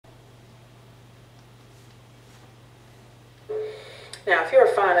Now, if you're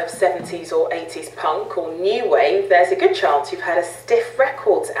a fan of 70s or 80s punk or new wave, there's a good chance you've heard a Stiff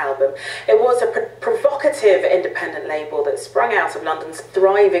Records album. It was a provocative independent label that sprung out of London's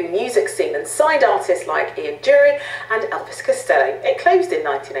thriving music scene and signed artists like Ian Dury and Elvis Costello. It closed in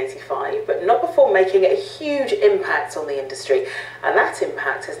 1985, but not before making a huge impact on the industry. And that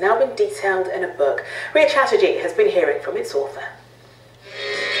impact has now been detailed in a book. Ria Chatterjee has been hearing from its author.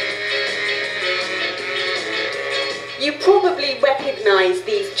 You probably recognise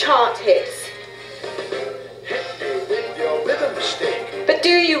these chart hits. But do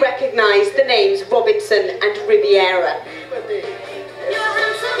you recognise the names Robinson and Riviera?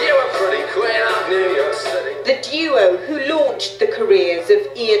 The duo who launched the careers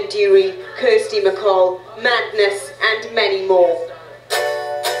of Ian Dury, Kirsty MacColl, Madness and many more.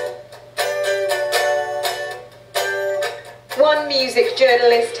 One music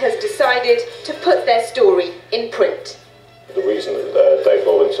journalist has decided to put their story in print. The reason that Dave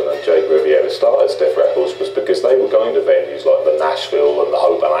Robinson and Jake Riviera started Stiff Records was because they were going to venues like the Nashville and the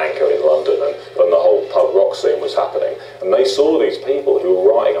Hope and Anchor in London, and the whole pub rock scene was happening. And they saw these people who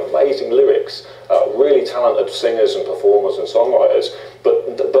were writing amazing lyrics, really talented singers and performers and songwriters,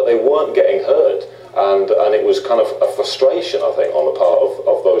 but they weren't getting heard. And it was kind of a frustration, I think, on the part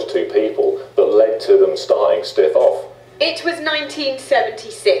of those two people that led to them starting Stiff off. It was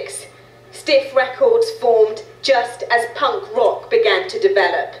 1976. Stiff Records formed just as punk rock began to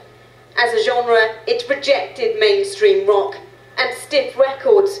develop. As a genre, it rejected mainstream rock, and Stiff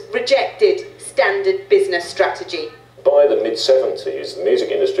Records rejected standard business strategy. By the mid-70s, the music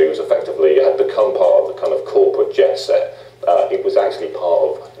industry had become part of the kind of corporate jet set. It was actually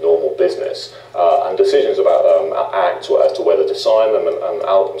part of normal business, and decisions about acts as to whether to sign them and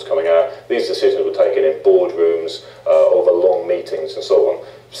albums coming out, these decisions were taken in boardrooms over long meetings and so on.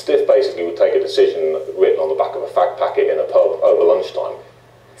 Stiff basically would take a decision written on the back of a fact packet in a pub over lunchtime.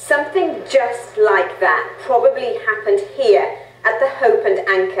 Something just like that probably happened here at the Hope and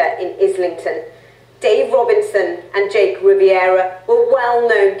Anchor in Islington. Dave Robinson and Jake Riviera were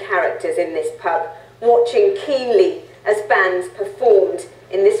well-known characters in this pub, watching keenly as bands performed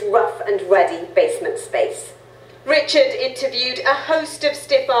in this rough and ready basement space. Richard interviewed a host of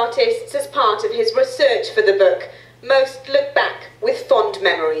Stiff artists as part of his research for the book. Most look back with fond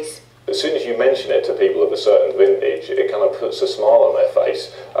memories. As soon as you mention it to people of a certain vintage, it kind of puts a smile on their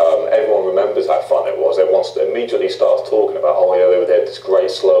face. Everyone remembers how fun it was. Everyone immediately starts talking about, oh yeah, they had this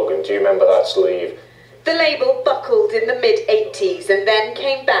great slogan, do you remember that sleeve? The label buckled in the mid-80s and then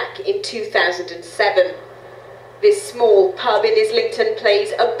came back in 2007. This small pub in Islington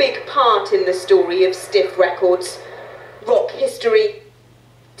plays a big part in the story of Stiff Records. Rock history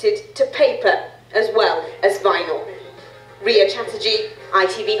to paper as well as vinyl. Ria Chatterjee,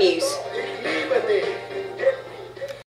 ITV News.